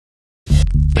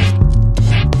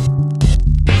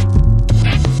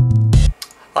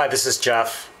Hi, this is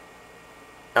Jeff,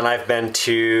 and I've been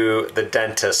to the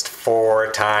dentist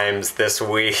 4 times this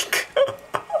week.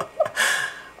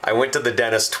 I went to the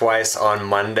dentist twice on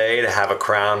Monday to have a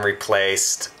crown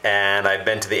replaced, and I've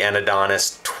been to the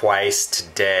endodontist twice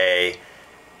today.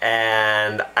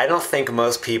 And I don't think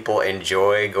most people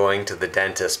enjoy going to the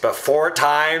dentist, but 4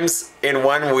 times in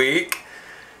 1 week?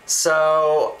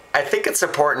 So I think it's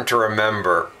important to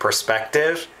remember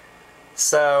perspective.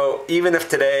 So even if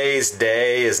today's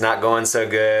day is not going so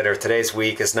good, or today's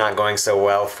week is not going so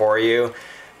well for you,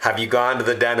 have you gone to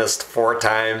the dentist 4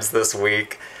 times this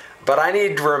week? But I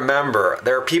need to remember,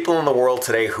 there are people in the world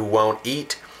today who won't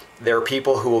eat. There are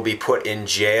people who will be put in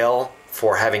jail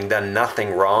for having done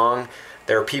nothing wrong.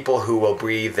 There are people who will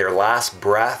breathe their last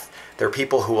breath. There are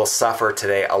people who will suffer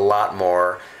today a lot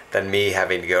more than me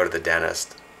having to go to the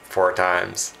dentist 4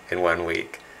 times in 1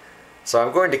 week. So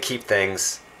I'm going to keep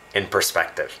things in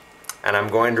perspective. And I'm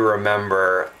going to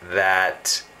remember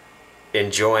that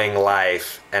enjoying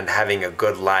life and having a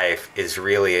good life is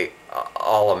really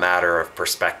all a matter of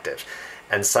perspective.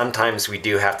 And sometimes we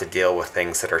do have to deal with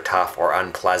things that are tough or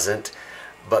unpleasant,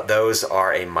 but those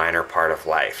are a minor part of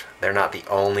life. They're not the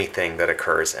only thing that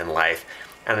occurs in life,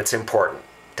 and it's important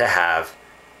to have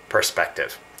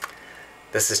perspective.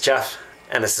 This is Jeff,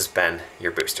 and this has been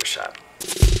your Booster Shot.